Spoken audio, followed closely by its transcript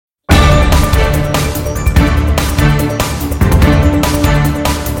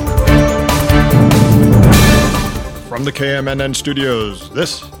From the KMNN studios,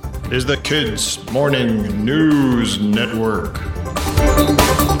 this is the Kids Morning News Network.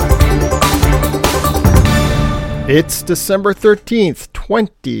 It's December 13th,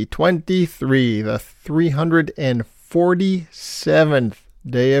 2023, the 347th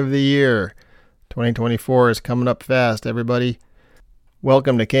day of the year. 2024 is coming up fast, everybody.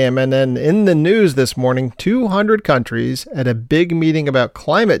 Welcome to KMNN. In the news this morning, 200 countries at a big meeting about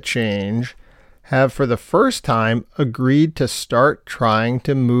climate change have for the first time agreed to start trying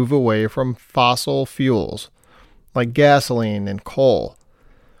to move away from fossil fuels like gasoline and coal.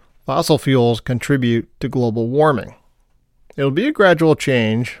 Fossil fuels contribute to global warming. It'll be a gradual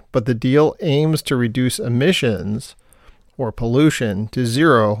change, but the deal aims to reduce emissions or pollution to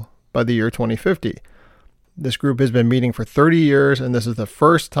zero by the year 2050. This group has been meeting for 30 years, and this is the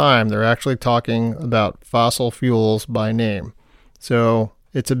first time they're actually talking about fossil fuels by name. So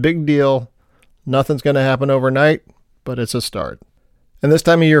it's a big deal. Nothing's going to happen overnight, but it's a start. And this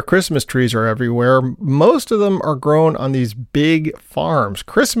time of year, Christmas trees are everywhere. Most of them are grown on these big farms,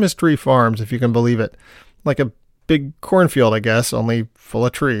 Christmas tree farms, if you can believe it. Like a big cornfield, I guess, only full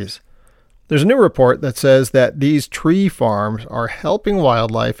of trees. There's a new report that says that these tree farms are helping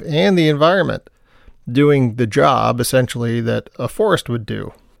wildlife and the environment, doing the job, essentially, that a forest would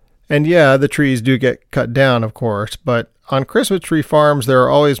do. And yeah, the trees do get cut down, of course, but on Christmas tree farms, there are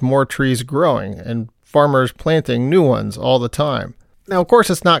always more trees growing and farmers planting new ones all the time. Now, of course,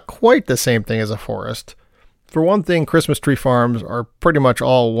 it's not quite the same thing as a forest. For one thing, Christmas tree farms are pretty much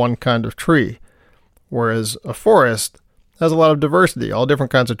all one kind of tree, whereas a forest has a lot of diversity, all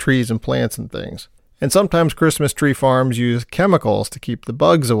different kinds of trees and plants and things. And sometimes Christmas tree farms use chemicals to keep the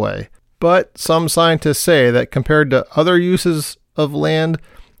bugs away. But some scientists say that compared to other uses of land,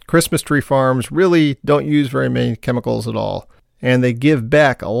 Christmas tree farms really don't use very many chemicals at all, and they give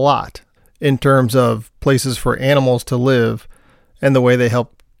back a lot in terms of places for animals to live and the way they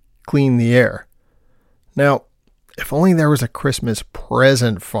help clean the air. Now, if only there was a Christmas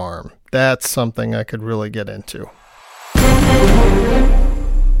present farm, that's something I could really get into.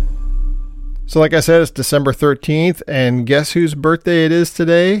 So like I said, it's December 13th, and guess whose birthday it is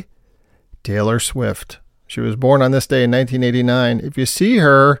today? Taylor Swift. She was born on this day in 1989. If you see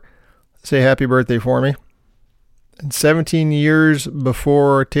her, say happy birthday for me. And 17 years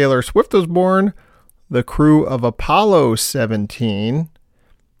before Taylor Swift was born, the crew of Apollo 17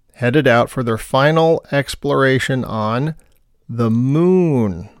 headed out for their final exploration on the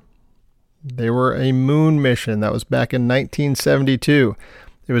moon. They were a moon mission. That was back in 1972.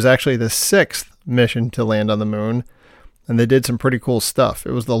 It was actually the 6th mission to land on the moon, and they did some pretty cool stuff.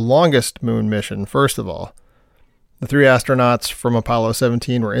 It was the longest moon mission, first of all. The 3 astronauts from Apollo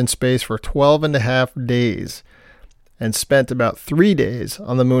 17 were in space for 12 and a half days and spent about 3 days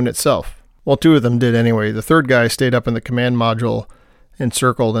on the moon itself. Well, 2 of them did anyway. The third guy stayed up in the command module and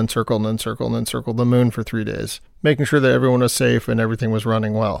circled and circled and circled and circled the moon for 3 days, making sure that everyone was safe and everything was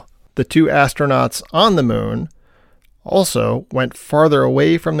running well. The 2 astronauts on the moon also went farther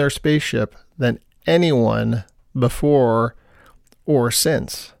away from their spaceship than anyone before or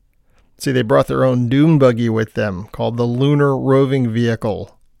since. See, they brought their own dune buggy with them called the Lunar Roving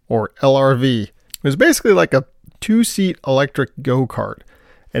Vehicle, or LRV. It was basically like a 2-seat electric go-kart,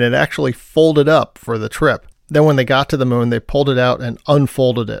 and it actually folded up for the trip. Then when they got to the moon, they pulled it out and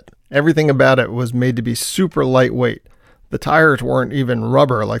unfolded it. Everything about it was made to be super lightweight. The tires weren't even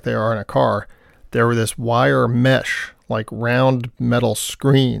rubber like they are in a car. They were this wire mesh, like round metal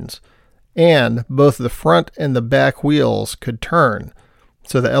screens. And both the front and the back wheels could turn,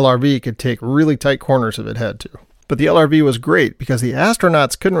 so the LRV could take really tight corners if it had to. But the LRV was great because the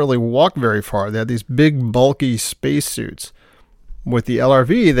astronauts couldn't really walk very far. They had these big, bulky spacesuits. With the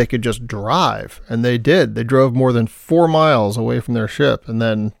LRV, they could just drive, and they did. They drove more than 4 miles away from their ship and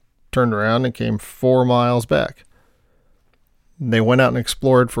then turned around and came 4 miles back. They went out and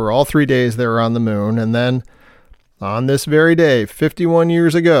explored for all 3 days they were on the moon, and then on this very day, 51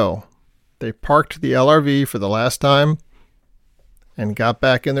 years ago, they parked the LRV for the last time and got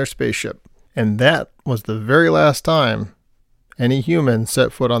back in their spaceship. And that was the very last time any human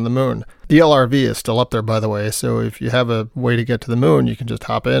set foot on the moon. The LRV is still up there, by the way, so if you have a way to get to the moon, you can just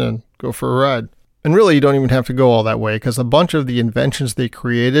hop in and go for a ride. And really, you don't even have to go all that way, because a bunch of the inventions they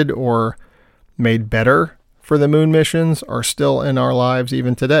created or made better for the moon missions are still in our lives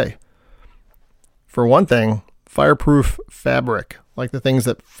even today. For one thing, fireproof fabric, like the things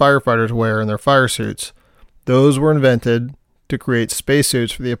that firefighters wear in their fire suits, those were invented to create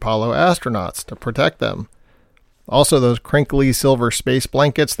spacesuits for the Apollo astronauts to protect them. Also, those crinkly silver space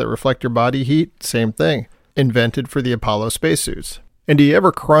blankets that reflect your body heat, same thing, invented for the Apollo spacesuits. And do you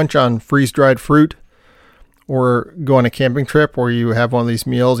ever crunch on freeze-dried fruit? or go on a camping trip where you have one of these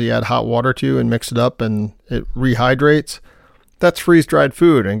meals you add hot water to and mix it up and it rehydrates, that's freeze-dried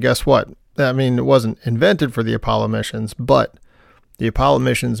food. And guess what? I mean, it wasn't invented for the Apollo missions, but the Apollo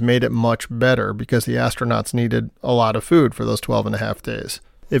missions made it much better because the astronauts needed a lot of food for those 12 and a half days.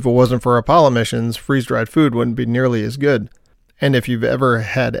 If it wasn't for Apollo missions, freeze-dried food wouldn't be nearly as good. And if you've ever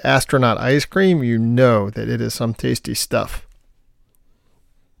had astronaut ice cream, you know that it is some tasty stuff.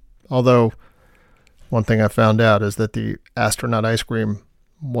 Although, one thing I found out is that the astronaut ice cream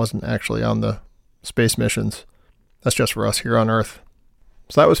wasn't actually on the space missions. That's just for us here on Earth.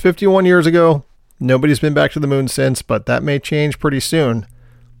 So that was 51 years ago. Nobody's been back to the moon since, but that may change pretty soon.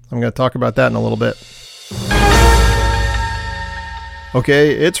 I'm going to talk about that in a little bit.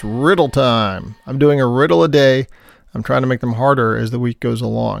 Okay, it's riddle time. I'm doing a riddle a day. I'm trying to make them harder as the week goes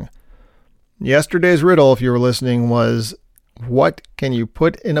along. Yesterday's riddle, if you were listening, was, what can you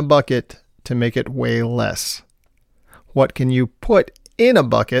put in a bucket to make it weigh less? What can you put in a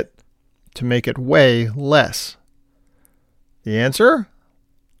bucket to make it weigh less? The answer?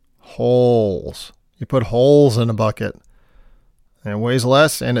 Holes. You put holes in a bucket, and it weighs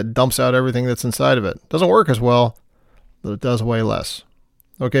less, and it dumps out everything that's inside of it. Doesn't work as well, but it does weigh less.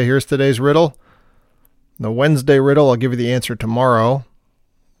 Okay, here's today's riddle. The Wednesday riddle, I'll give you the answer tomorrow,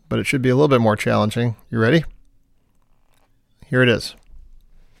 but it should be a little bit more challenging. You ready? Here it is.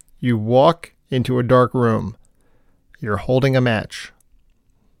 You walk into a dark room. You're holding a match.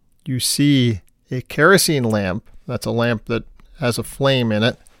 You see a kerosene lamp. That's a lamp that has a flame in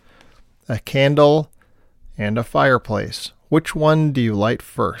it. A candle and a fireplace. Which one do you light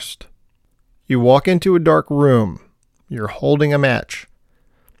first? You walk into a dark room. You're holding a match.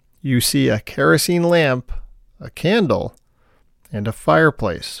 You see a kerosene lamp, a candle, and a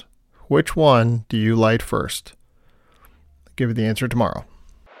fireplace. Which one do you light first? I'll give you the answer tomorrow.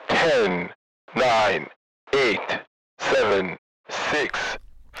 10, 9, 8, 7, 6.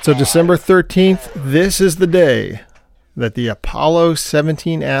 So December 13th, this is the day that the Apollo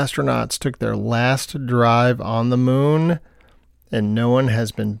 17 astronauts took their last drive on the moon, and no one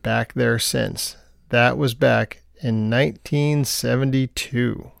has been back there since. That was back in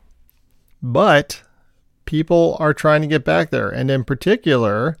 1972. But people are trying to get back there, and in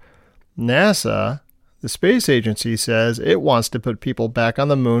particular, NASA, the space agency, says it wants to put people back on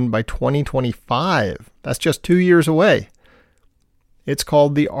the moon by 2025. That's just 2 years away. It's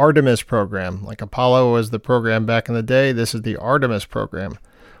called the Artemis program. Like Apollo was the program back in the day, this is the Artemis program.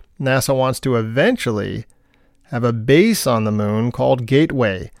 NASA wants to eventually have a base on the moon called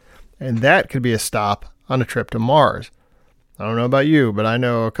Gateway, and that could be a stop on a trip to Mars. I don't know about you, but I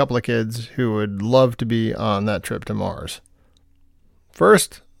know a couple of kids who would love to be on that trip to Mars.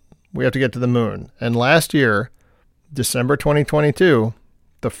 First, we have to get to the moon. And last year, December 2022,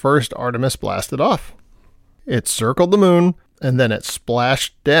 the first Artemis blasted off. It circled the moon, and then it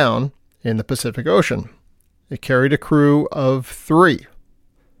splashed down in the Pacific Ocean. It carried a crew of 3.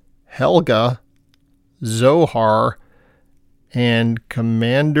 Helga, Zohar, and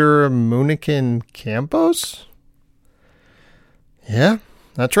Commander Munikin Campos? Yeah,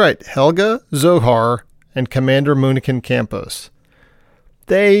 that's right. Helga, Zohar, and Commander Munikin Campos.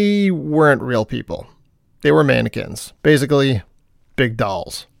 They weren't real people. They were mannequins. Basically, big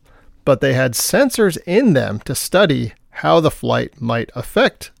dolls. But they had sensors in them to study how the flight might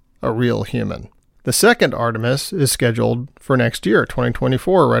affect a real human. The second Artemis is scheduled for next year,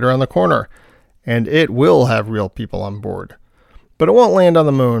 2024, right around the corner. And it will have real people on board. But it won't land on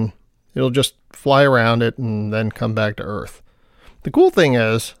the moon. It'll just fly around it and then come back to Earth. The cool thing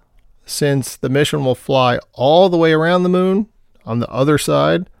is, since the mission will fly all the way around the moon, on the other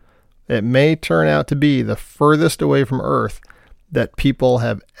side, it may turn out to be the furthest away from Earth that people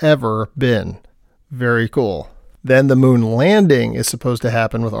have ever been. Very cool. Then the moon landing is supposed to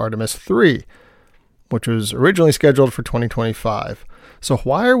happen with Artemis 3, which was originally scheduled for 2025. So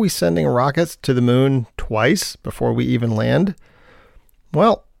why are we sending rockets to the moon twice before we even land?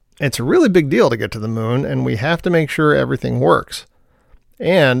 Well, it's a really big deal to get to the moon, and we have to make sure everything works,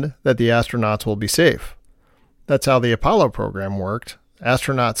 and that the astronauts will be safe. That's how the Apollo program worked.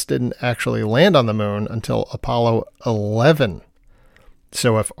 Astronauts didn't actually land on the moon until Apollo 11.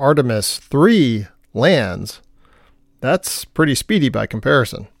 So if Artemis 3 lands, that's pretty speedy by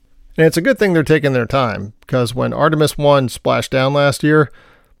comparison. And it's a good thing they're taking their time, because when Artemis 1 splashed down last year,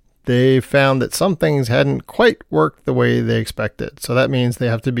 they found that some things hadn't quite worked the way they expected. So that means they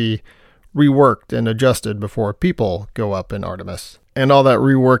have to be reworked and adjusted before people go up in Artemis. And all that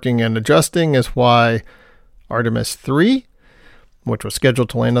reworking and adjusting is why Artemis 3, which was scheduled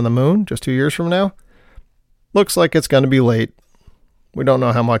to land on the moon just 2 years from now, looks like it's going to be late. We don't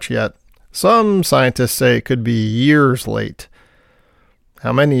know how much yet, Some scientists say it could be years late.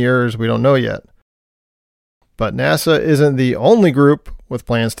 How many years, we don't know yet. But NASA isn't the only group with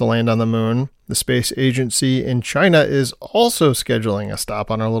plans to land on the moon. The space agency in China is also scheduling a stop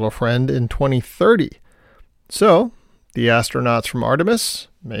on our little friend in 2030. So, the astronauts from Artemis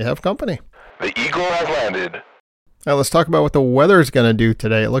may have company. The Eagle has landed. Now let's talk about what the weather's going to do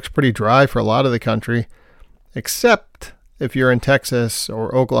today. It looks pretty dry for a lot of the country, except if you're in Texas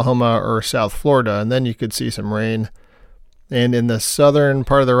or Oklahoma or South Florida, and then you could see some rain. And in the southern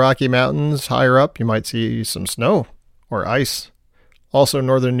part of the Rocky Mountains, higher up, you might see some snow or ice. Also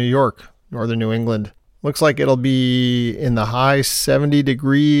northern New York, northern New England. Looks like it'll be in the high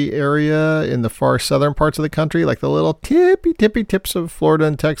 70-degree area in the far southern parts of the country, like the little tippy tips of Florida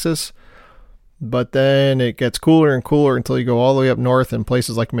and Texas. But then it gets cooler and cooler until you go all the way up north in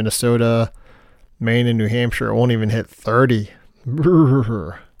places like Minnesota, Maine, and New Hampshire. It won't even hit 30.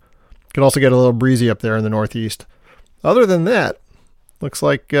 Could also get a little breezy up there in the northeast. Other than that, looks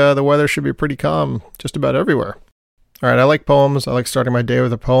like the weather should be pretty calm just about everywhere. All right, I like poems. I like starting my day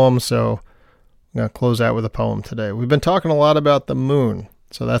with a poem, so I'm going to close out with a poem today. We've been talking a lot about the moon,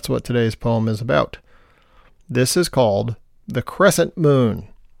 so that's what today's poem is about. This is called The Crescent Moon,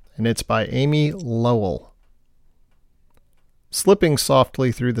 and it's by Amy Lowell. Slipping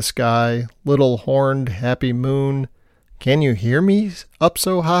softly through the sky, little horned happy moon, can you hear me up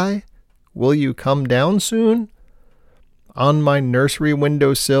so high? Will you come down soon? On my nursery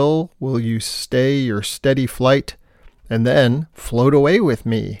windowsill, will you stay your steady flight, and then float away with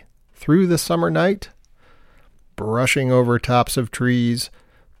me through the summer night? Brushing over tops of trees,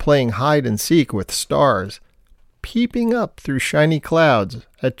 playing hide and seek with stars, peeping up through shiny clouds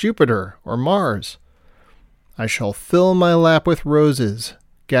at Jupiter or Mars. I shall fill my lap with roses,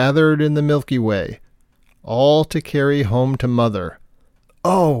 gathered in the Milky Way, all to carry home to Mother.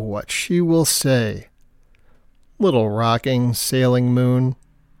 Oh, what she will say! Little rocking, sailing moon,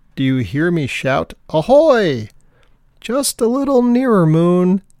 do you hear me shout, ahoy! Just a little nearer,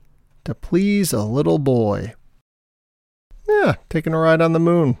 moon, to please a little boy. Yeah, taking a ride on the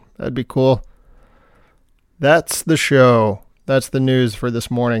moon. That'd be cool. That's the show. That's the news for this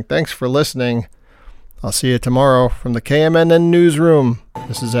morning. Thanks for listening. I'll see you tomorrow from the KMNN Newsroom.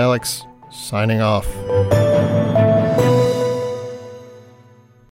 This is Alex, signing off.